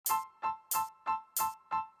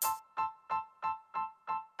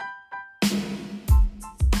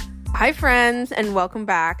Hi friends, and welcome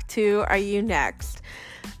back to Are You Next?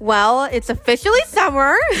 Well, it's officially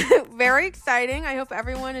summer. Very exciting. I hope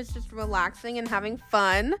everyone is just relaxing and having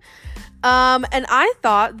fun. And I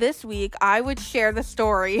thought this week I would share the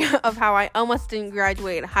story of how I almost didn't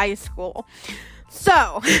graduate high school.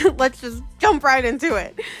 So, let's just jump right into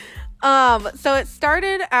it. So it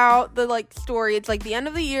started out, the story, it's the end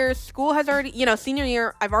of the year, school has already, senior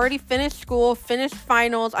year, I've already finished school, finished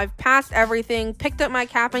finals, I've passed everything, picked up my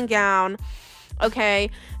cap and gown, okay,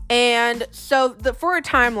 and so for a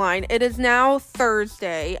timeline, it is now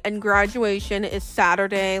Thursday, and graduation is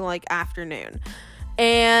Saturday, afternoon,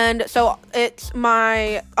 and so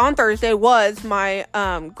on Thursday was my,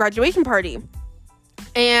 graduation party.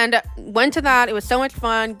 And went to that. It was so much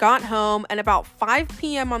fun. Got home. And about 5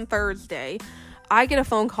 p.m. on Thursday, I get a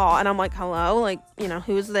phone call. And I'm like, hello?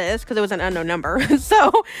 Who's this? Because it was an unknown number. So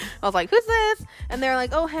I was like, who's this? And they're like,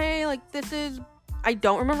 oh, hey, this is... I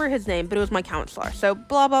don't remember his name, but it was my counselor. So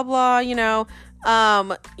blah, blah, blah,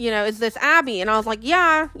 is this Abby? And I was like,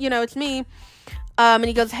 yeah, it's me. And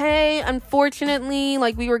he goes, hey, unfortunately,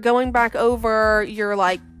 we were going back over your,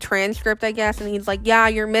 transcript, I guess, and he's like, yeah,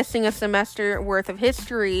 you're missing a semester worth of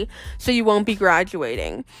history, so you won't be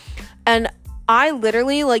graduating. And I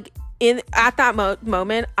literally, at that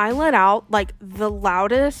moment, I let out, the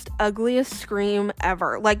loudest, ugliest scream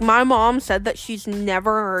ever. My mom said that she's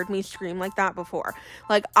never heard me scream like that before.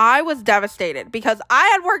 I was devastated, because I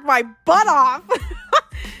had worked my butt off,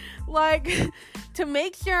 to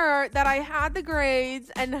make sure that I had the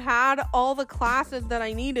grades and had all the classes that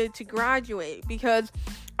I needed to graduate, because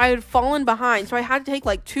I had fallen behind. So I had to take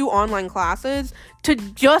 2 online classes to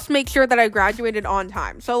just make sure that I graduated on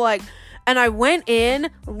time. So and I went in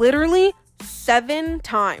literally 7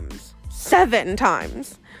 times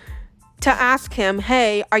to ask him,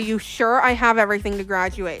 hey, are you sure I have everything to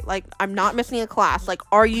graduate? I'm not missing a class.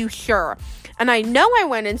 Are you sure? And I know I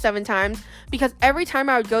went in 7 times, because every time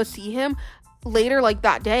I would go see him later,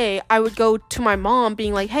 that day, I would go to my mom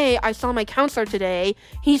being like, hey, I saw my counselor today.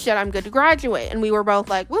 He said I'm good to graduate. And we were both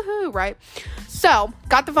like, woohoo, right? So,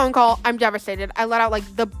 got the phone call. I'm devastated. I let out,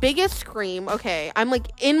 the biggest scream. Okay, I'm,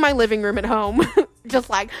 in my living room at home.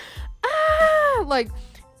 Just it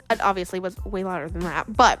obviously was way louder than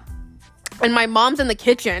that. But, and my mom's in the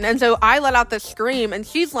kitchen. And so I let out this scream. And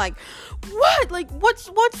she's like, what?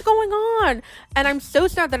 What's going on? And I'm so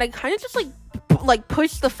sad that I kind of just,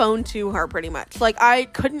 pushed the phone to her pretty much. I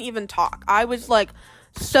couldn't even talk. I was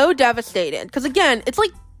so devastated, because again, it's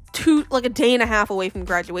a day and a half away from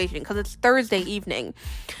graduation, because it's Thursday evening.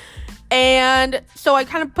 And so I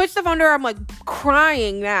kind of pushed the phone to her. I'm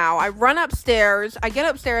crying now. I run upstairs. I get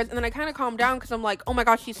upstairs, and then I kind of calm down, because I'm like, oh my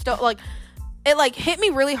gosh, she's still it hit me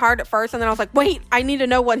really hard at first, and then I was like, wait, I need to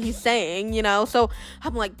know what he's saying, so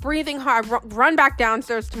I'm breathing hard. I run back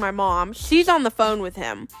downstairs to my mom. She's on the phone with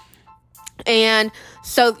him. And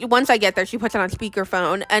so once I get there, she puts it on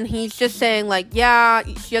speakerphone, and he's just saying yeah,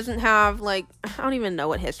 she doesn't have I don't even know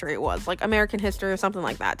what history it was, American history or something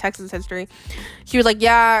like that, Texas history. She was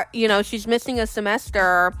yeah, she's missing a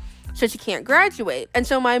semester, so she can't graduate. And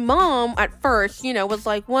so my mom at first, was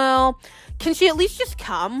well, can she at least just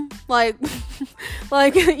come? It's, I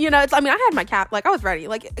had my cap, I was ready,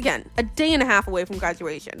 again, a day and a half away from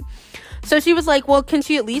graduation. So she was well, can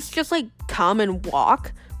she at least just come and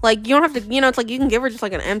walk? You don't have to, it's you can give her just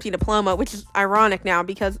an empty diploma, which is ironic now,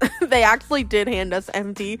 because they actually did hand us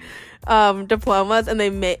empty diplomas, and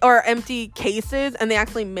or empty cases, and they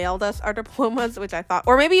actually mailed us our diplomas, which I thought,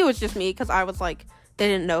 or maybe it was just me, because I was they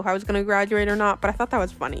didn't know if I was going to graduate or not, but I thought that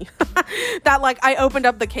was funny. That I opened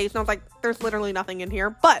up the case, and I was there's literally nothing in here,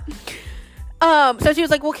 but so she was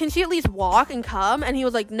well, can she at least walk and come? And he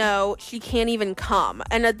was no, she can't even come.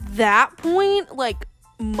 And at that point,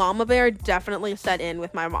 Mama Bear definitely set in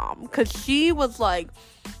with my mom, because she was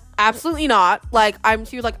absolutely not.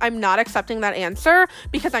 She was I'm not accepting that answer,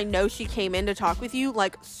 because I know she came in to talk with you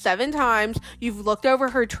 7 times. You've looked over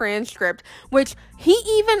her transcript, which he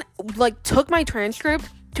even took my transcript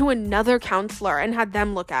to another counselor and had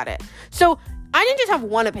them look at it. So I didn't just have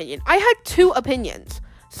one opinion. I had 2 opinions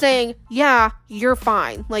saying, yeah, you're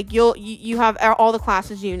fine. You have all the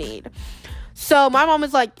classes you need. So my mom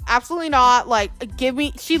was absolutely not,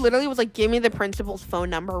 she literally was give me the principal's phone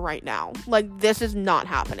number right now. This is not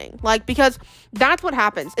happening. Because that's what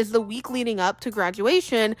happens, is the week leading up to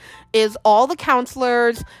graduation is all the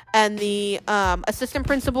counselors and the assistant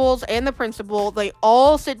principals and the principal, they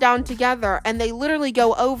all sit down together, and they literally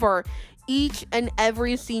go over each and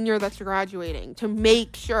every senior that's graduating to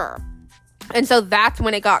make sure. And so that's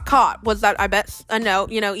when it got caught, was that I bet a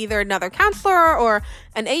note, either another counselor or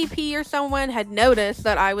an AP or someone had noticed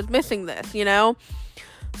that I was missing this,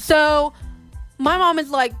 So my mom is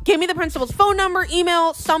like, give me the principal's phone number,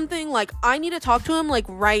 email, something. Like, I need to talk to him, like,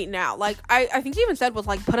 right now. Like, I think she even said was,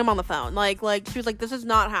 like, put him on the phone. Like, she was like, this is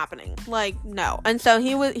not happening. Like, no. And so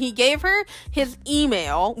he gave her his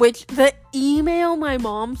email, which the email my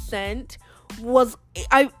mom sent was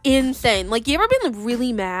insane. Like, you ever been, like,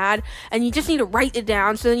 really mad and you just need to write it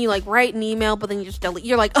down, so then you, like, write an email, but then you just delete.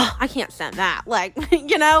 You're like, oh, I can't send that. Like,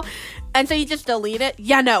 you know? And so you just delete it.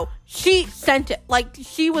 Yeah, no. She sent it. Like,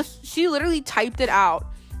 she literally typed it out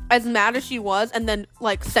as mad as she was, and then,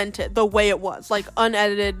 like, sent it the way it was. Like,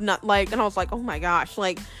 unedited, not, like, and I was like, oh my gosh.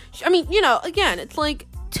 Like, I mean, you know, again, it's, like,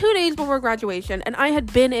 2 days before graduation, and I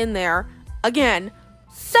had been in there, again,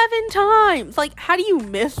 7 times. Like, how do you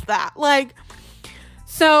miss that? Like,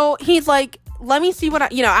 so he's like, let me see what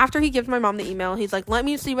after he gives my mom the email, he's like, let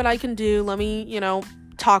me see what I can do. Let me,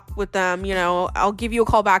 talk with them, I'll give you a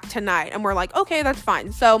call back tonight. And we're like, okay, that's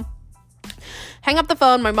fine. So hang up the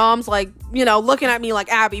phone. My mom's like, looking at me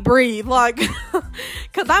like, Abby, breathe. Like,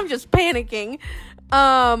 cause I'm just panicking.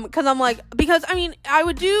 Cause I'm like,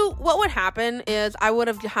 what would happen is I would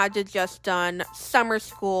have had to just done summer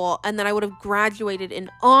school, and then I would have graduated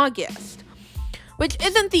in August, which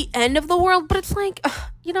isn't the end of the world, but it's like,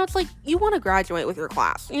 it's like, you want to graduate with your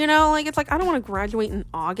class, like, it's like, I don't want to graduate in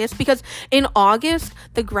August, because in August,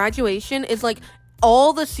 the graduation is like,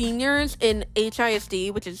 all the seniors in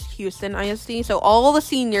HISD, which is Houston ISD, so all the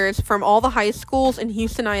seniors from all the high schools in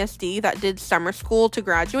Houston ISD that did summer school to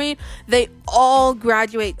graduate, they all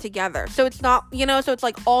graduate together. So it's not, so it's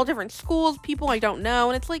like all different schools, people I don't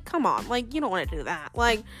know, and it's like, come on, like, you don't want to do that.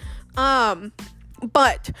 Like,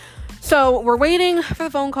 but, so we're waiting for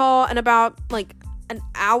the phone call, and about, like, an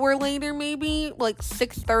hour later, maybe, like,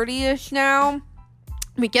 6:30ish now,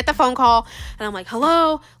 we get the phone call, and I'm like,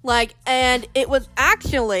 hello, like, and it was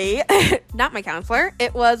actually, not my counselor,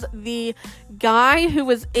 it was the guy who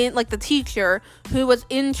was in, like, the teacher who was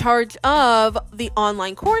in charge of the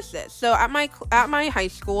online courses. So at my high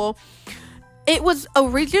school, it was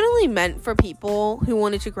originally meant for people who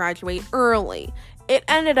wanted to graduate early. It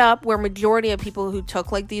ended up where majority of people who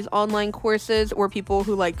took, like, these online courses were people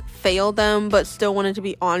who, like, failed them but still wanted to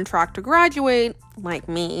be on track to graduate, like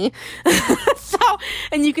me.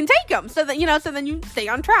 And you can take them so that, so then you stay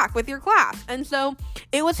on track with your class. And so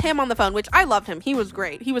it was him on the phone, which I loved him. He was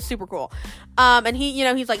great. He was super cool. And he,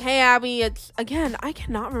 he's like, hey, Abby, it's, again, I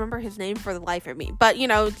cannot remember his name for the life of me, but,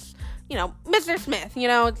 it's, Mr. Smith,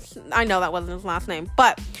 I know that wasn't his last name,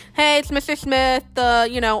 but hey, it's Mr. Smith,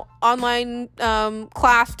 the, online,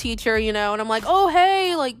 class teacher, and I'm like, oh,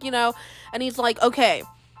 hey, like, and he's like, okay,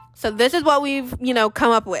 so this is what we've,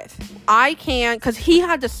 come up with. I can't, cause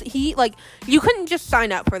you couldn't just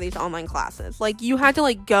sign up for these online classes. Like, you had to,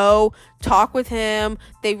 like, go talk with him.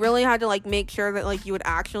 They really had to, like, make sure that, like, you would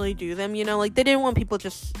actually do them, like, they didn't want people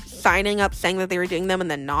just signing up saying that they were doing them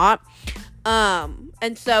and then not.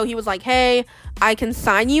 And so he was like, hey, I can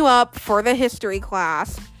sign you up for the history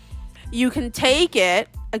class. You can take it.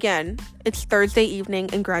 Again, it's Thursday evening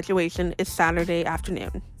and graduation is Saturday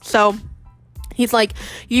afternoon. So he's like,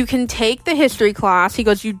 you can take the history class. He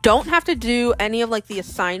goes, you don't have to do any of, like, the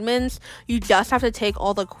assignments. You just have to take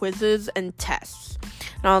all the quizzes and tests.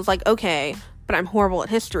 And I was like, okay, but I'm horrible at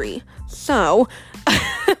history. So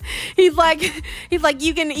he's like,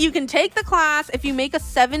 you can take the class. If you make a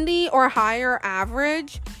 70 or higher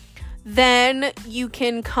average, then you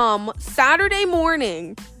can come Saturday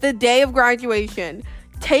morning, the day of graduation,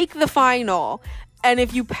 take the final. And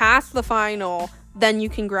if you pass the final, then you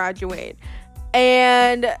can graduate.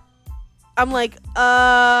 And I'm like,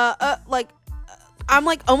 I'm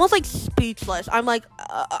like almost like speechless. I'm like,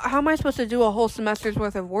 how am I supposed to do a whole semester's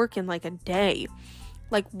worth of work in, like, a day?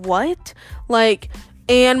 Like, what? Like,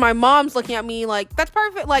 and my mom's looking at me like, that's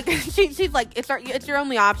perfect. Like, she's like, it's your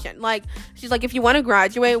only option. Like, she's like, if you want to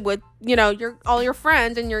graduate with, all your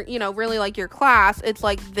friends and your, really, like, your class, it's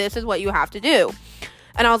like, this is what you have to do.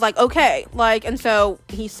 And I was like, okay. Like, and so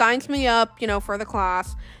he signs me up, for the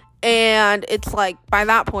class. And it's like, by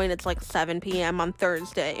that point, it's like 7 p.m. on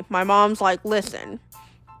Thursday. My mom's like, listen.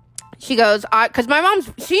 She goes, because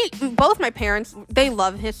both my parents, they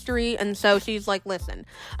love history, and so she's like, listen,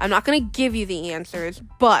 I'm not going to give you the answers,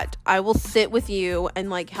 but I will sit with you and,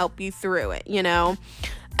 like, help you through it,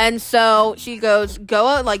 And so she goes,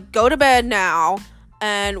 go to bed now,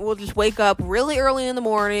 and we'll just wake up really early in the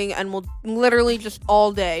morning, and we'll literally just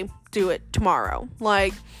all day do it tomorrow.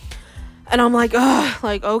 Like, and I'm like, ugh,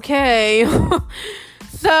 like, okay.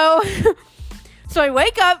 So I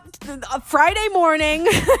wake up Friday morning,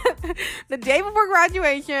 the day before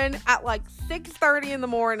graduation, at like 6:30 in the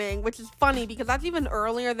morning, which is funny because that's even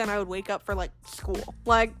earlier than I would wake up for like school.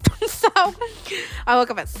 Like, so I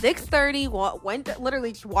woke up at 6:30,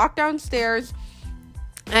 literally just walked downstairs,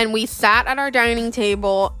 and we sat at our dining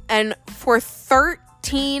table, and for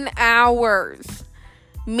 13 hours,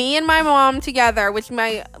 me and my mom together, which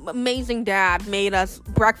my amazing dad made us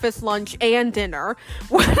breakfast, lunch, and dinner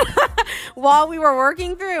while we were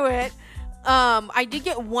working through it. I did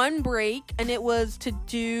get one break, and it was to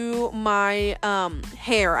do my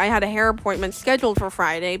hair. I had a hair appointment scheduled for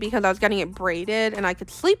Friday because I was getting it braided, and I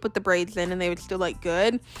could sleep with the braids in, and they would still look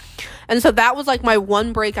good. And so that was like my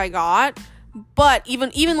one break I got. But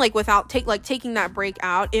even like without taking that break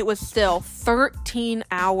out, it was still 13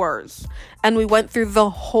 hours, and we went through the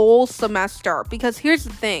whole semester. Because here's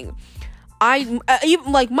the thing,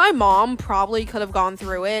 even like my mom probably could have gone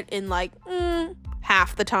through it in like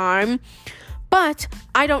half the time, but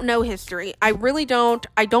I don't know history. I really don't.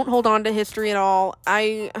 I don't hold on to history at all.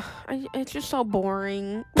 It's just so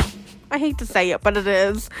boring. I hate to say it, but it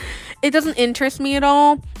is. It doesn't interest me at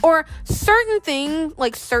all. Or certain things,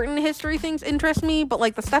 like certain history things interest me, but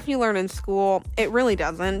like the stuff you learn in school, it really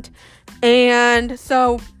doesn't. And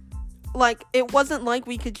so, like, it wasn't like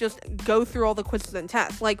we could just go through all the quizzes and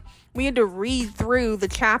tests. Like, we had to read through the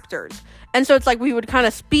chapters. And so it's like we would kind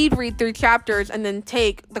of speed read through chapters and then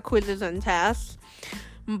take the quizzes and tests.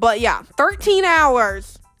 But yeah, 13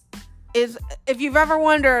 hours is, if you've ever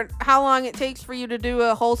wondered how long it takes for you to do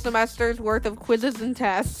a whole semester's worth of quizzes and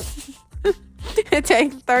tests, it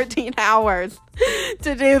takes 13 hours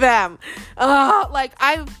to do them. Like,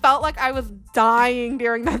 I felt like I was dying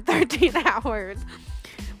during that 13 hours.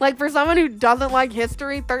 Like, for someone who doesn't like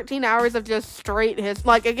history, 13 hours of just straight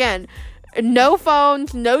like, again, no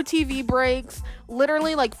phones, no TV breaks,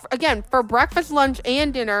 literally, like, again, for breakfast, lunch,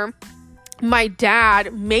 and dinner, my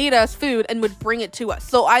dad made us food and would bring it to us.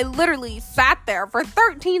 So I literally sat there for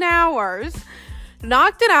 13 hours,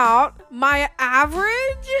 knocked it out. My average,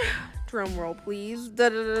 drum roll please,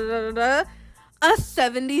 a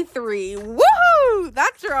 73. Woohoo!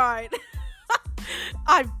 That's right.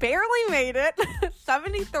 I barely made it.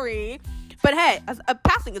 73. But hey,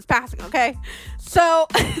 passing is passing, okay? So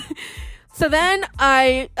So then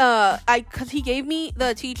cause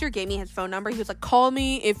the teacher gave me his phone number. He was like, call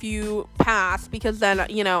me if you pass, because then,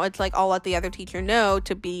 it's like, I'll let the other teacher know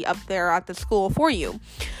to be up there at the school for you.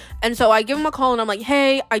 And so I give him a call, and I'm like,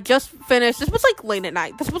 hey, I just finished. This was like late at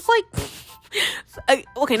night. This was like,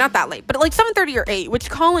 okay, not that late, but like 7:30 or 8, which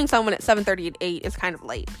calling someone at 7:30 and 8 is kind of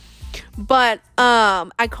late. But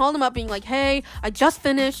I called him up being like, hey, I just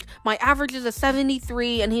finished, my average is a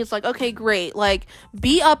 73, and he's like, okay, great, like,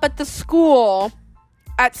 be up at the school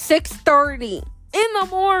at 6:30 in the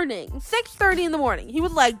morning. 6:30 in the morning. He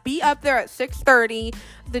was like, be up there at 6:30.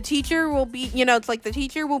 The teacher will be, it's like the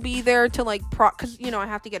teacher will be there to like because I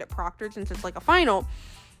have to get it proctored since it's like a final.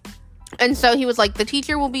 And so he was like, the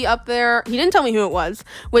teacher will be up there. He didn't tell me who it was,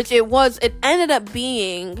 it ended up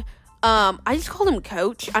being I just called him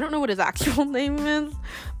Coach. I don't know what his actual name is,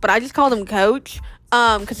 but I just called him Coach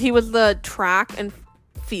because he was the track and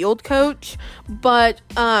field coach. But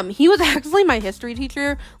he was actually my history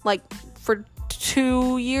teacher, like, for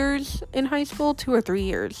 2 years in high school. 2 or 3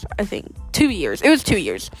 years, I think. 2 years. It was 2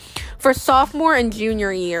 years. For sophomore and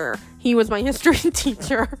junior year, he was my history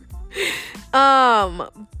teacher. And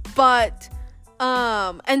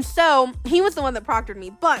so he was the one that proctored me.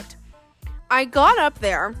 But I got up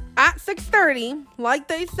there at 6:30, like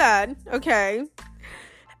they said, okay,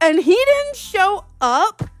 and he didn't show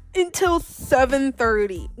up until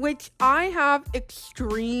 7:30, which I have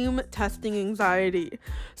extreme testing anxiety.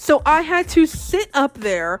 So I had to sit up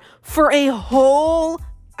there for a whole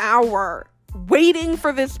hour waiting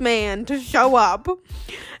for this man to show up.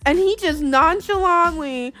 And he just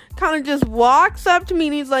nonchalantly kind of just walks up to me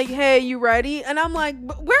and he's like, hey, you ready? And I'm like,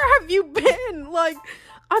 where have you been?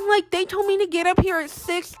 I'm like, they told me to get up here at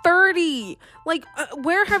 6:30. Like,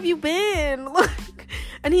 where have you been?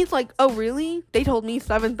 And he's like, oh, really? They told me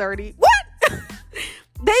 7:30. What?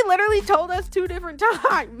 They literally told us 2 different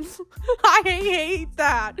times. I hate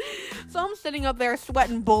that. So I'm sitting up there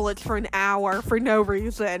sweating bullets for an hour for no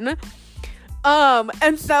reason.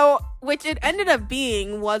 And so, which it ended up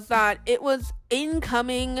being was that it was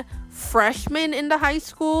incoming freshmen into high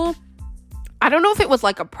school. I don't know if it was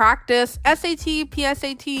like a practice SAT,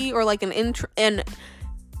 PSAT, or like an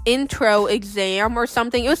intro exam or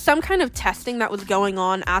something. It was some kind of testing that was going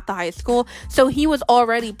on at the high school. So he was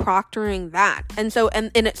already proctoring that. And so,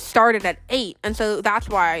 and it started at 8. And so that's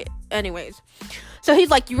why, anyways. So he's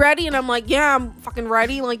like, you ready? And I'm like, yeah, I'm fucking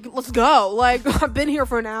ready. Like, let's go. Like, I've been here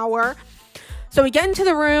for an hour. So we get into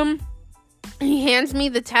the room. He hands me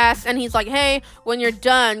the test, and he's like, hey, when you're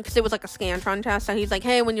done, because it was like a Scantron test, so he's like,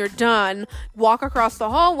 hey, when you're done, walk across the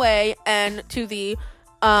hallway and to the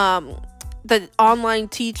online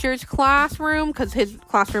teacher's classroom, because his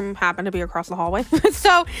classroom happened to be across the hallway.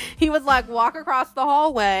 So he was like, walk across the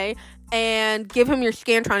hallway and give him your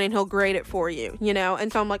Scantron, and he'll grade it for you, you know?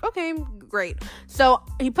 And so I'm like, okay, great. So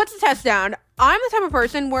he puts the test down. I'm the type of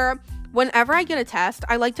person where whenever I get a test,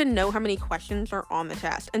 I like to know how many questions are on the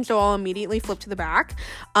test. And so I'll immediately flip to the back.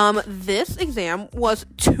 This exam was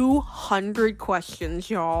 200 questions,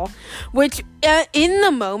 y'all. Which, in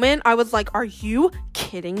the moment, I was like, are you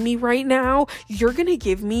kidding me right now? You're gonna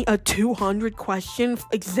give me a 200 question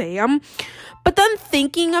exam? But then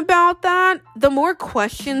thinking about that, the more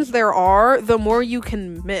questions there are, the more you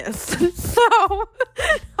can miss.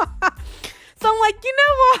 So I'm like, you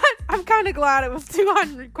know what? I'm kind of glad it was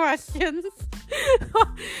 200 questions.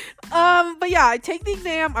 But yeah, I take the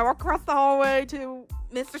exam. I walk across the hallway to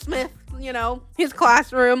Mr. Smith, you know, his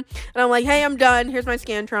classroom. And I'm like, hey, I'm done. Here's my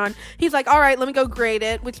Scantron. He's like, all right, let me go grade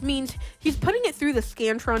it, which means he's putting it through the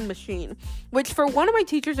Scantron machine, which for one of my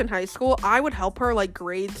teachers in high school, I would help her like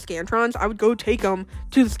grade Scantrons. I would go take them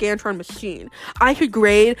to the Scantron machine. I could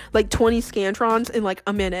grade like 20 Scantrons in like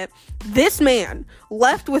a minute. This man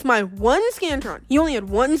left with my one Scantron. He only had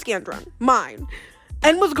one Scantron, mine,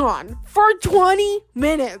 and was gone for 20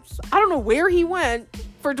 minutes. I don't know where he went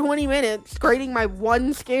for 20 minutes grading my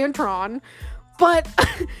one Scantron, but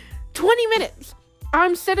 20 minutes.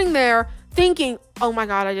 I'm sitting there thinking, oh my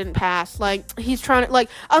god, I didn't pass. Like, he's trying to,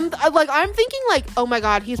 I'm thinking, like, oh my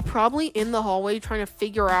god, he's probably in the hallway trying to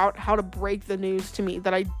figure out how to break the news to me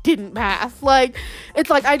that I didn't pass. Like,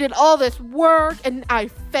 it's like I did all this work and I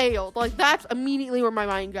failed. Like, that's immediately where my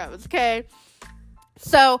mind goes, okay?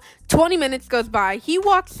 So, 20 minutes goes by. He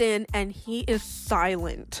walks in and he is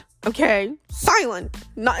silent. Okay? Silent.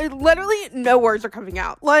 Literally, no words are coming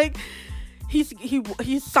out. Like, he's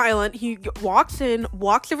silent. He walks in,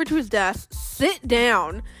 walks over to his desk, sit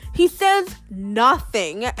down. He says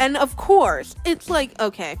nothing. And of course, it's like,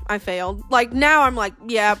 okay, I failed. Like, now I'm like,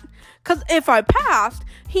 yeah. Because if I passed,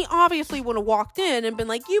 he obviously would have walked in and been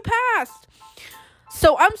like, you passed.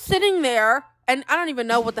 So I'm sitting there, and I don't even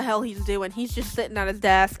know what the hell he's doing. He's just sitting at his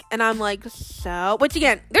desk, and I'm like, so? Which,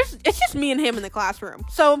 again, it's just me and him in the classroom.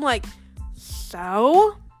 So I'm like,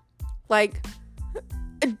 so? Like,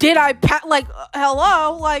 did I pass? Like,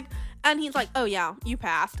 hello? Like, and he's like, oh, yeah, you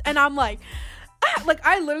passed. And I'm like,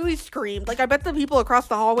 I literally screamed. Like, I bet the people across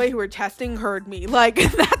the hallway who were testing heard me. Like,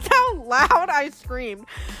 that's how loud I screamed.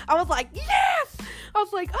 I was like, yes! I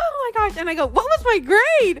was like, oh my gosh. And I go, what was my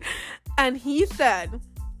grade? And he said,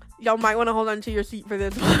 y'all might want to hold on to your seat for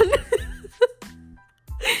this one.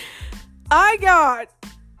 I got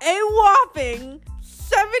a whopping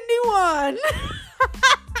 71.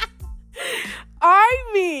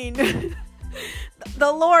 I mean,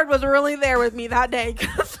 the Lord was really there with me that day,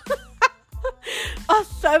 because a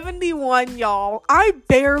 71, y'all. I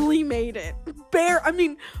barely made it.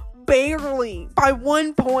 Barely. By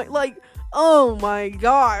 1 point. Like, oh my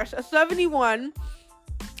gosh. A 71.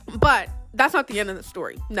 But that's not the end of the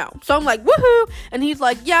story. No. So I'm like, woohoo. And he's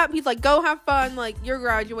like, yep. He's like, go have fun. Like, you're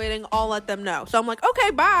graduating. I'll let them know. So I'm like,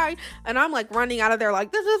 okay, bye. And I'm like running out of there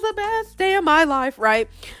like, this is the best day of my life, right?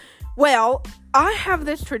 Well, I have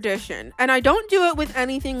this tradition, and I don't do it with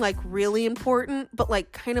anything like really important, but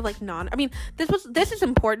like kind of like this is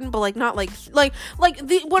important, but like not when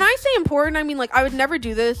I say important, I mean like I would never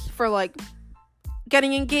do this for like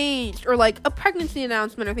getting engaged or like a pregnancy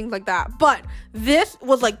announcement or things like that. But this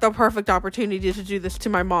was like the perfect opportunity to do this to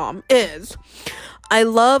my mom. I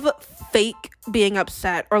love fake being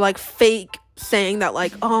upset, or like fake saying that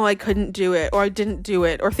like, oh, I couldn't do it, or I didn't do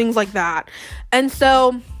it, or things like that. And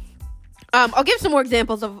so I'll give some more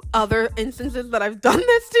examples of other instances that I've done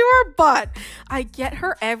this to her, but I get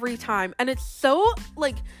her every time. And it's so,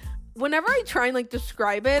 like, whenever I try and, like,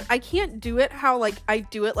 describe it, I can't do it how, like, I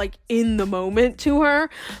do it, like, in the moment to her.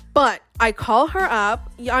 But I call her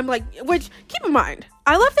up. I'm like, which, keep in mind,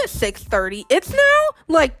 I left at 6:30. It's now,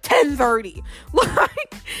 like, 10:30.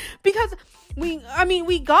 Like, because we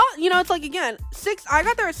got, it's like, again, I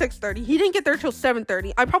got there at 6:30. He didn't get there till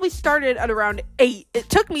 7:30. I probably started at around 8. It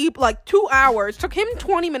took me like 2 hours. Took him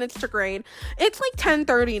 20 minutes to grade. It's like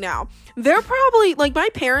 10:30 now. They're probably, like, my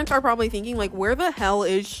parents are probably thinking, like, where the hell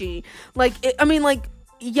is she? Like,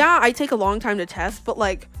 yeah, I take a long time to test, but,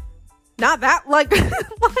 like, not that, like,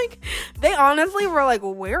 like, they honestly were like,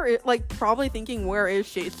 where is, like, probably thinking, where is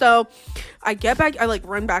she? So I get back, I like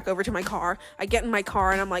run back over to my car. I get in my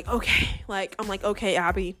car and I'm like, okay,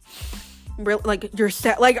 Abby, really, like, you're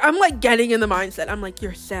sad. Like, I'm like getting in the mindset. I'm like,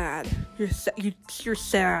 you're sad. You're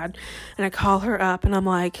sad. And I call her up and I'm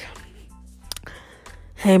like,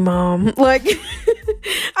 hey, Mom. Like,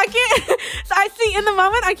 I can't. So I see in the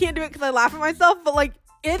moment, I can't do it because I laugh at myself. But like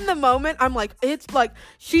in the moment, I'm like, it's like,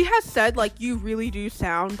 she has said, like, you really do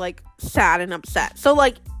sound like sad and upset. So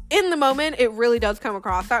like in the moment, it really does come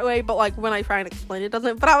across that way. But like when I try and explain, it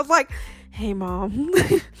doesn't. But I was like, hey, Mom.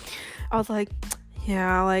 I was like,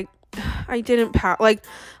 yeah, like, I didn't pass, like,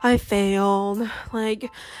 I failed, like,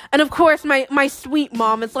 and of course, my sweet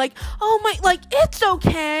mom is like, oh my, like, it's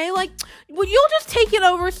okay, like, well, you'll just take it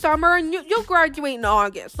over summer, and you'll graduate in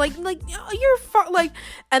August, like, you're like,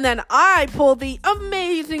 and then I pull the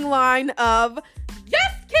amazing line of,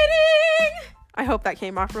 just kidding. I hope that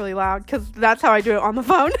came off really loud, because that's how I do it on the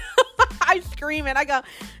phone. I scream it, I go,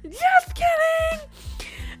 just kidding,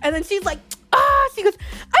 and then she's like, she goes,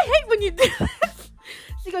 I hate when you do this.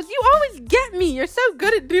 She goes, you always get me. You're so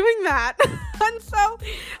good at doing that. And so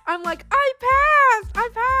I'm like, I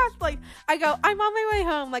passed. Like, I go, I'm on my way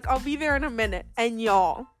home. Like, I'll be there in a minute. And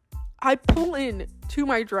y'all, I pull in to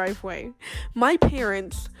my driveway. My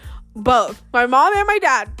parents, both, my mom and my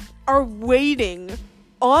dad, are waiting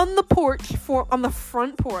on the on the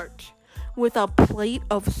front porch with a plate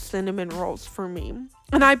of cinnamon rolls for me.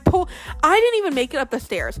 And I didn't even make it up the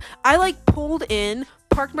stairs. I like pulled in,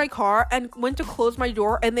 parked my car, and went to close my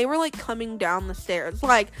door, and they were like coming down the stairs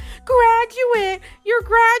like, graduate, you're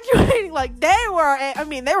graduating. Like, they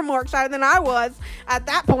were more excited than I was at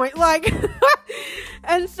that point, like.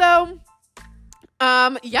 And so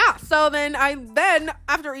yeah, so then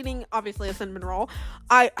after eating obviously a cinnamon roll,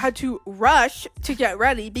 I had to rush to get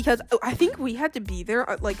ready because I think we had to be there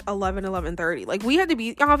at like 11:30. Like, we had to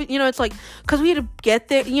be, you know, it's like, because we had to get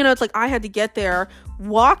there, you know, it's like I had to get there,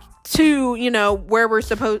 walk to, you know, where we're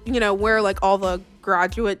supposed, you know, where like all the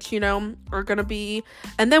graduates, you know, are gonna be,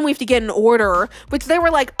 and then we have to get an order, which there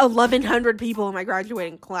were like 1,100 people in my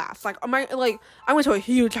graduating class. Like, I went to a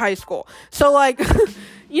huge high school, so like,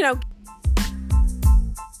 you know.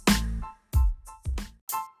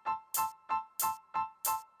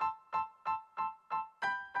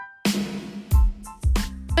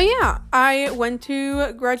 Yeah, I went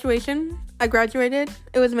to graduation. I graduated.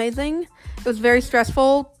 It was amazing. It was very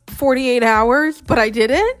stressful, 48 hours, but I did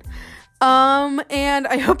it. And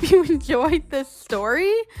I hope you enjoyed this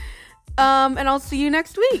story. And I'll see you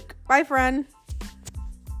next week. Bye, friend.